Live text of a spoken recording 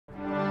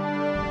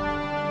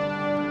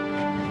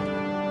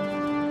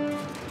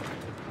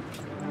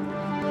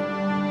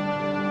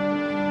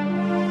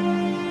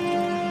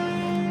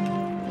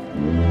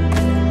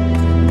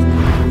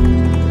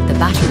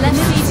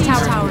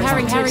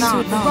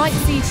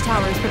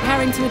tower is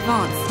preparing to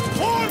advance.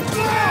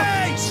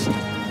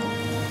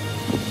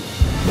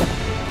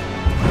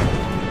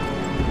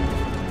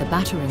 The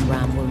battering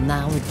ram will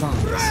now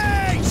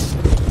advance.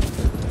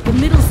 The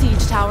middle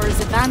siege tower is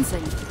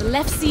advancing. The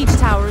left siege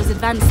tower is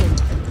advancing.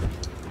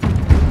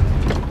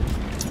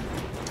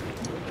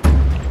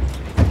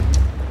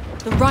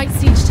 The right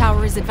siege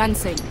tower is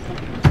advancing.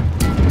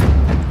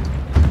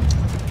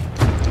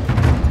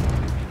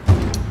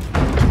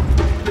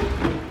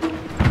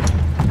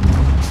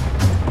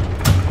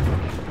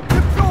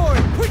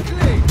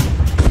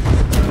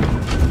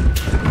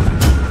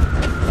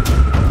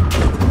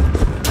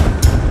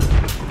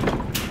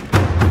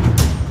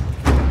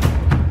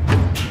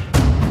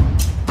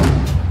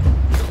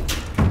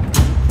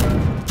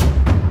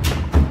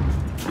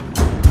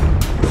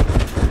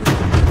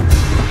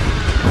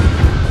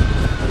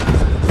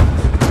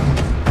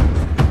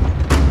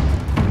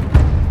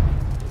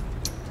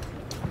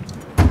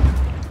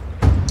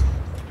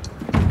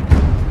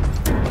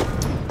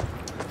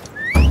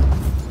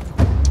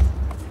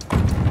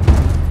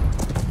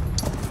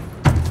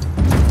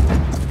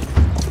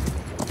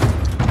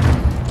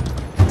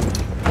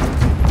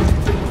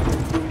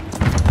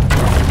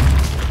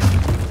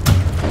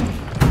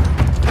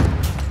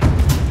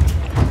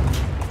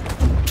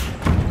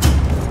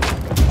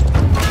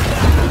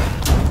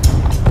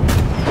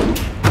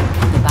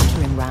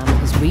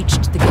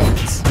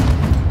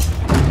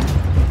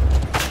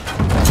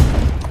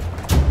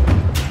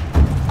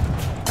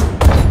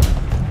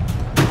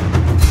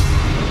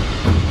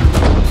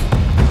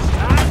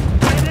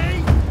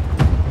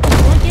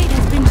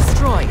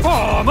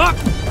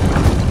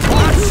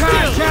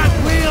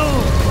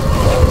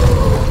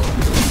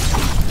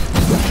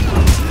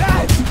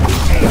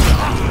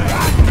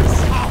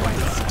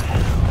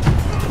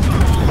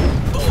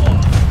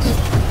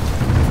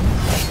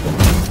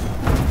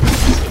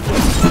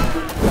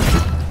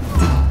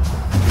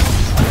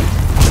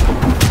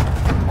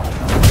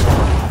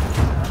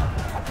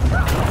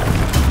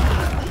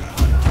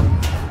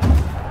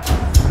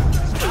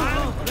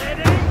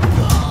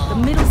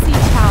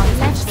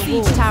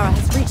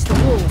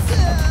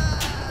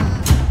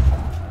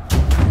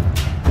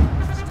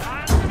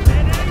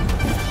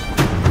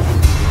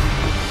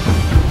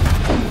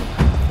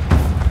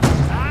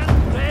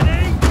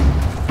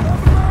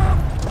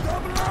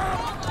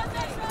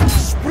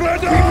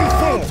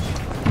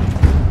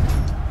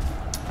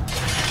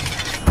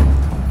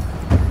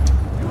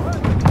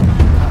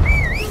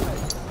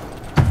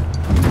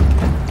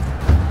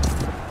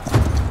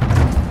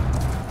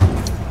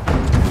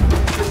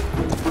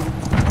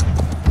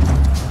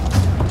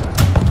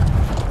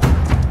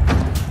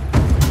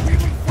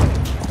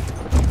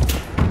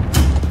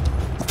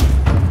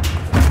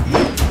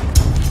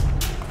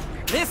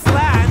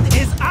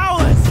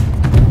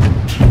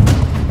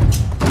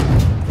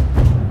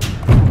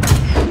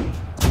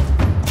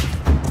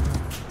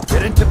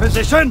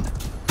 Position!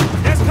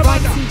 Yes, the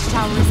right siege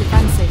tower is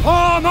advancing.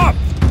 Form up!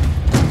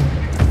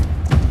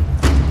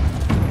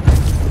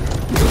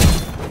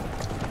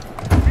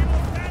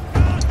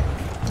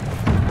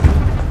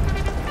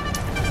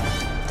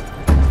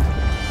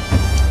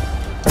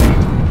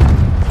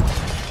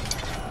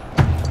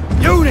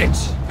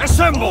 Units,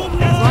 assemble! The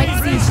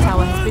right siege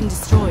tower has been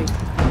destroyed.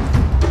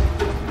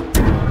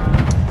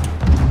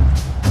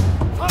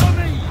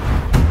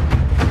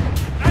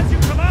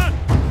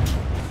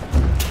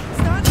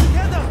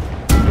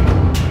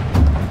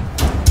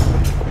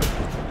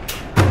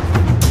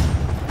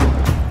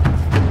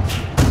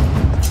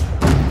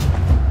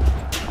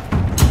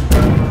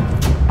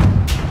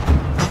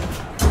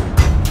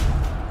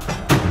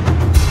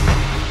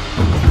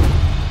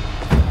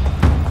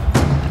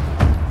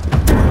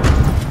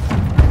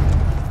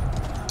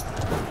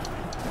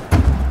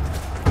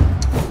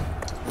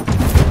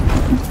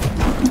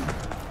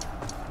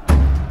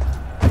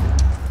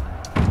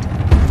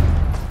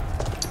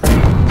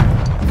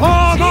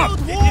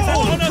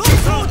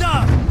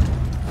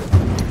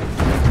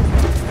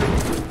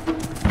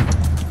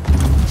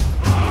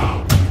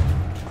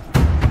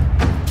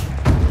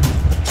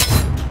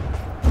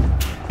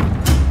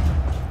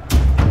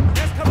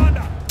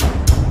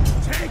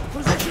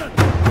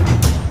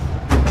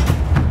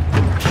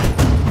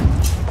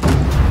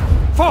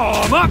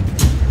 Form up!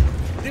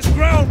 This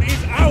ground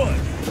is ours!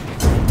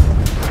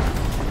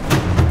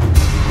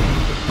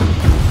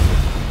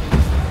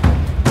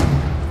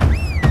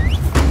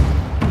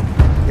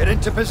 Get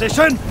into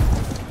position!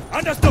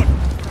 Understood!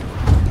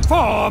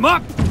 Form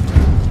up!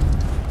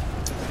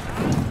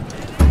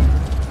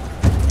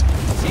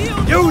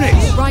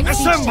 Units, Right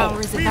siege assemble! tower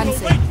is We will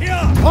advancing. wait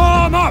here!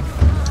 Form up!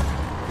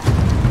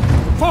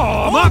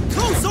 Form up!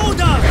 Close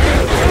order!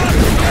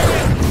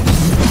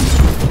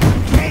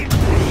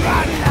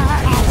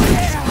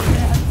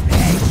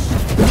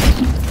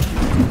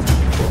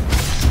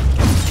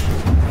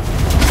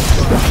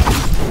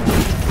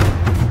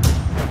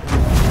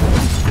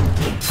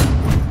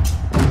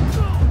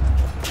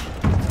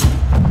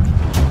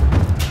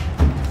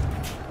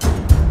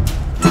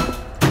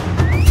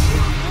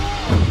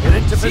 Get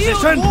into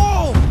position!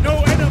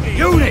 No enemy!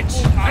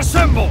 Units,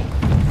 assemble!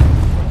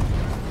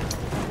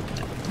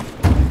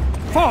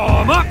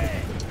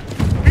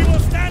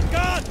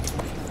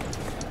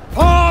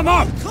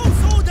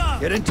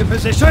 Get into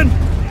position!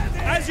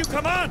 As you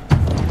command!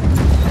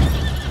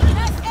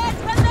 Let's get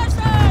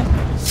position!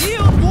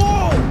 Shield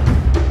wall!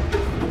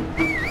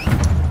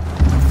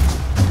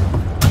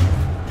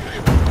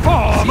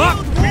 Form up!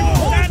 We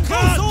will stand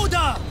guard!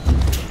 order!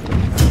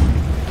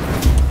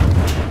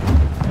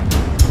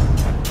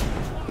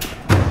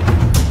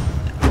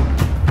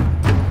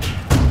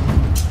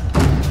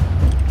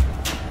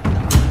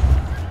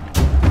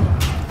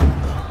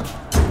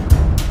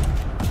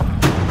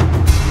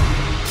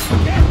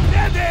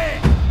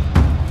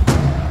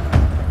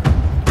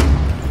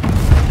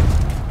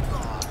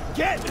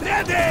 Get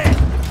ready!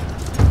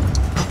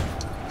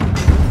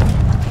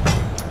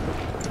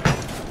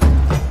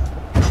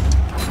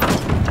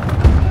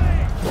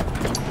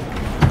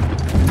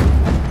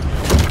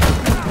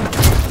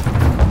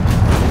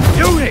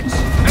 Units,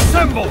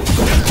 assemble!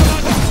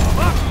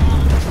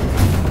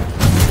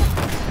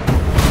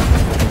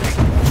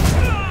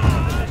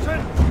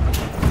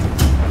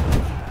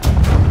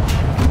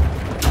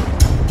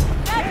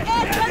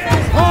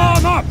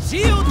 Form up!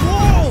 Shield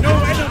wall! No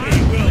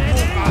enemy will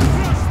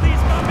overthrust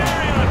these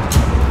barbarians!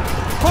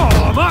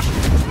 Form up!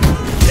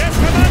 Yes,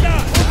 Commander!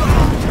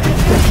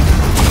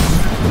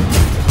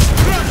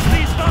 Crush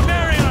these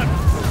barbarians!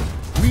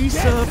 We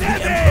serve the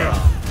Emperor.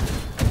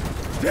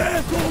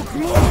 Death or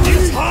glory!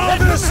 It's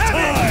harvest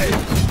time!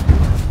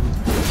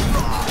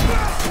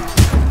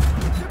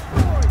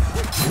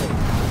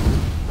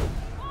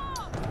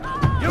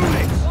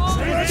 Units,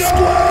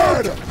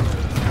 Squad!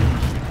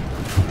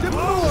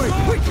 deploy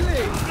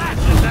quickly!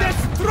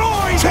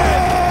 Destroy them!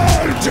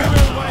 Charge!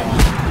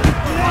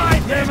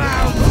 Wipe them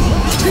out!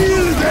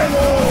 Kill them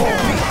all!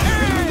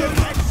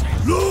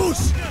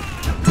 Loose!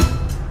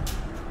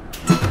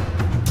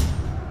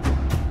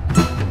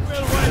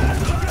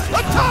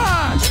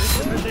 Attack!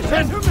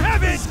 Position from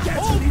heaven!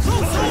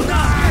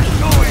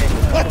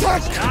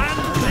 Attack! And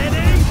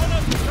ready!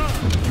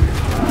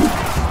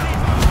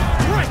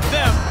 Break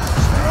them!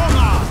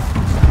 Stronger!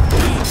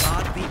 We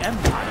are the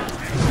Empire.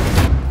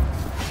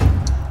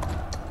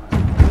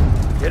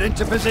 Get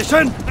into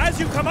position! As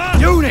you command!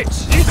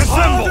 Units, It's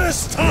assemble!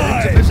 harvest Get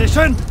into time!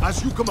 position!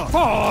 As you command!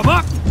 Form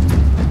up!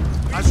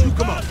 As you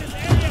command!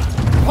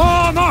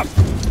 Form up!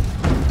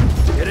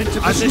 Get into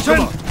As you position!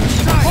 command.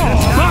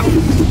 Form up!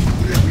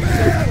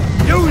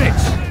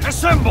 Units,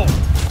 assemble!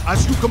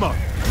 As you command!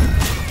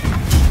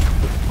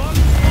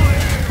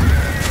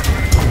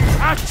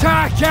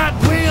 Attack at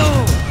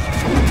will!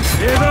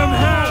 Give them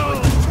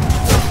hell!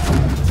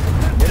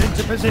 Get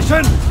into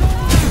position!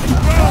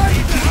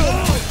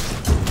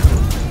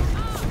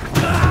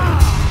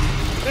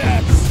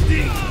 That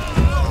stings!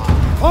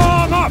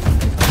 Form up!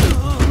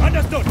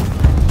 Understood!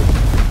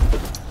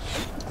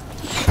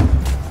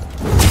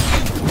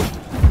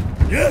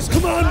 Yes,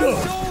 Commander!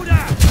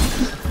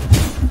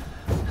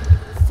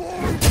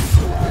 Form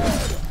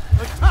squad!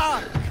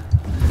 Attack!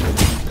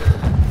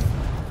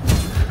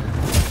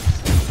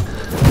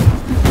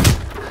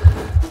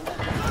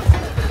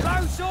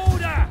 Close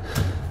order!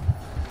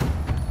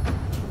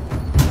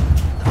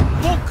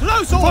 For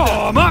close order!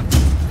 Form up!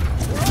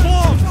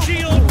 Form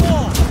shield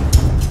wall!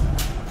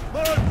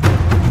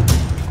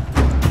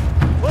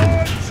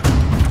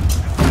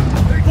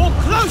 For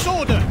close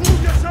order!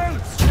 Move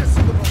yourselves! Yes,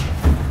 Commander!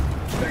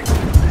 Take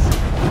position!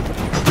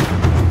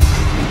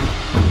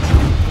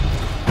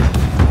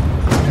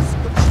 Yes,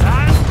 Commander!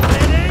 And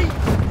ready!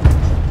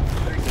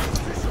 Take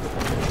position!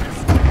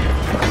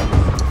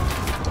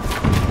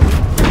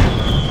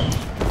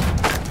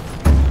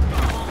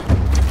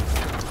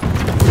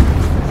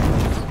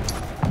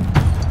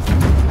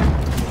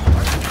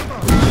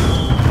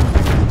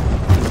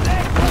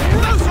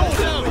 Close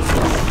order!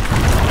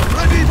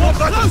 Ready for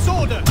battle! Close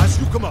order! As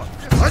you command!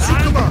 As you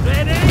command!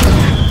 Ready?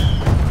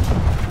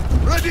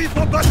 Ready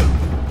for battle!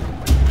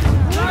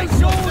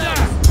 Close order!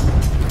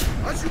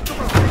 As you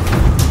command!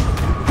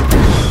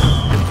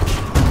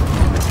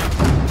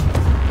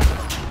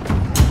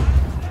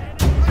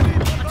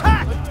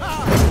 Attack!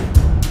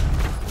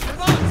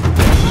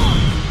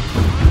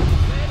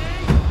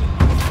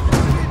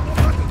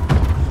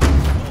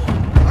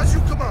 As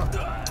you command!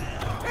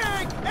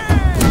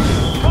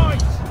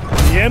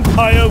 The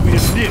Empire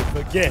will live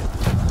again.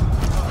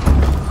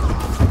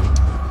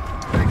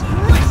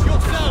 Brace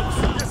yourselves!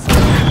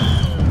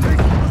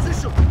 Take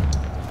position!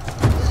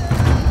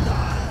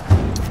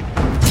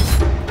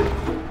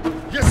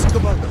 Yes,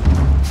 Commander!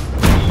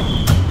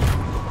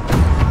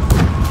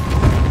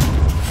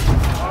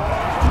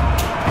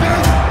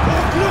 Death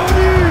or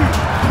glory!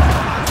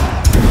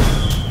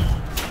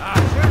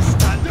 Archers,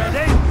 stand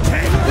ready!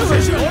 Take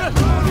position!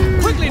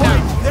 Quickly now!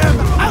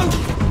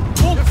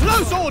 For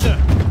close order!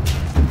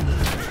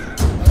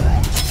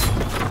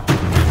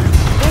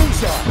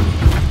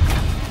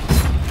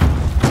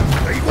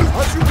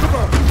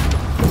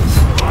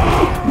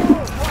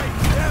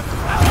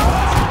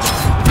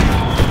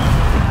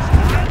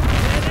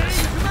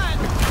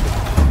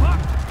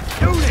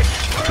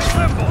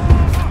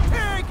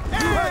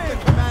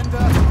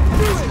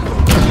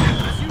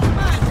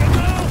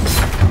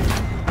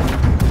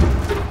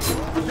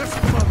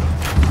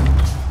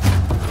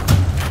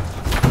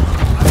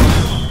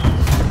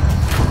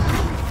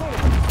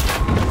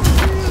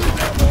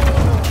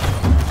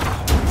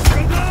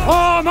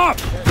 Form up!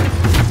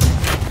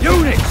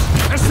 Units,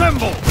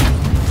 assemble!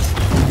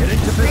 Get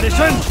into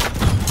position!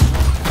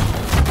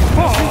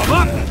 Form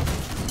up!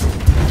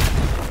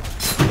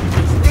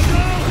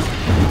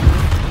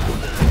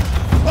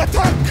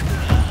 Attack!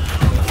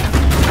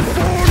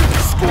 Full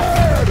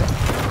square!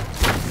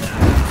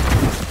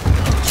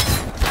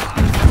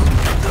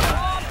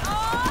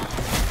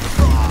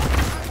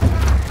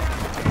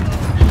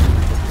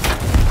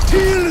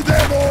 Kill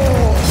them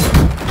all!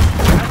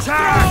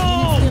 Attack!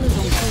 Unit killers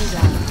on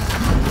cooldown.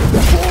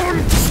 Full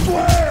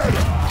square!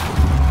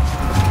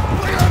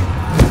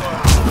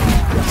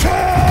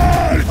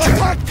 Charge!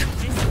 Attack!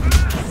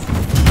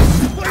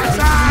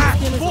 Attack!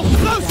 Killers For on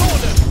close cooldown.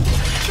 order!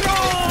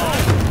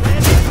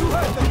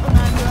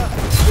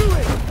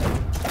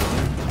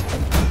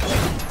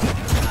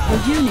 The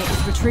unit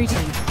is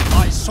retreating.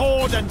 My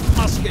sword and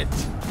musket!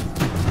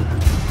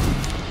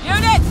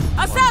 Unit,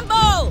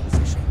 assemble!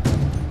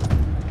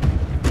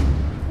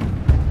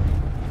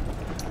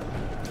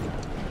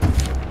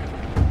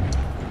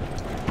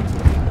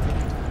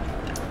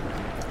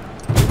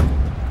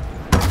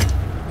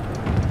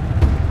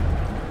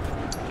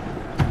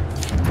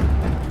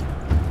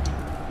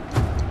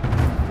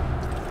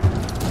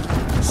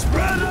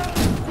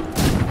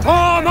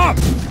 Form up!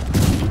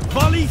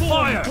 Volley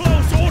fire!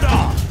 Close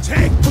order!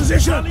 Take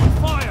position! Volley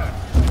fire!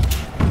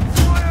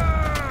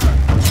 Fire!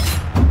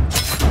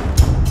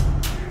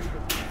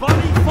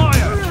 Volley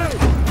fire!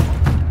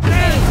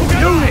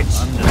 Units,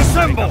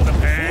 assemble!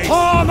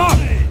 Form up!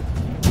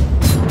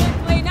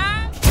 Quickly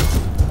now!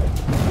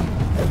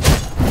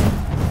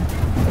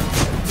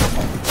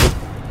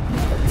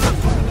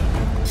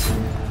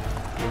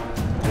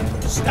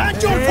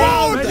 Stand your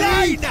ground,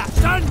 Ready? line!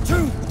 Stand to!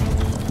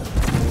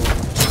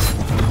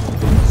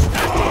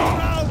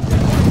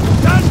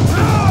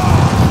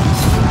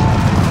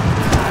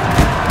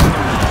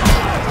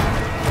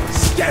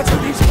 Scatter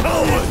these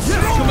cowards!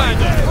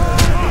 Commander!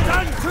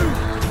 Stand to!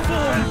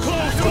 Form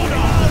close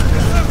order!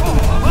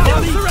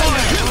 Volley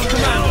fire!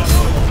 Commander!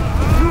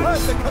 You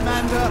heard the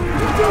commander!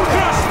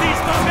 Crush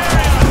these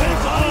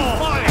barbarians! Volley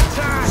fire!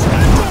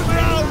 Stand your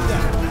ground!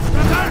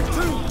 Stand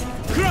to!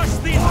 Crush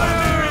these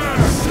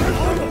barbarians! Crush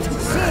these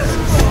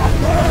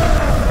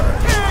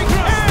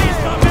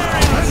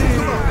barbarians!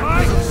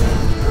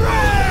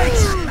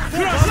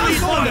 Crush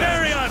these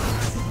barbarians!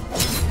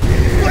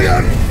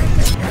 Fire!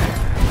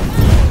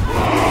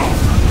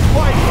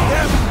 Wipe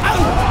them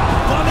out!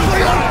 Volley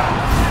fire!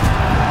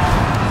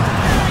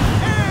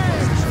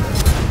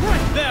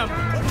 Break them!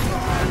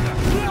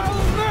 No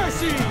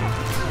mercy!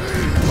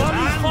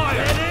 Volley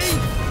fire!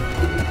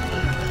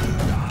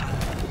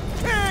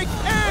 Take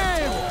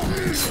aim!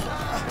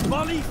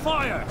 Volley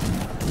fire!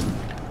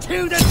 To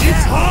the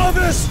It's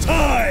harvest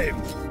time!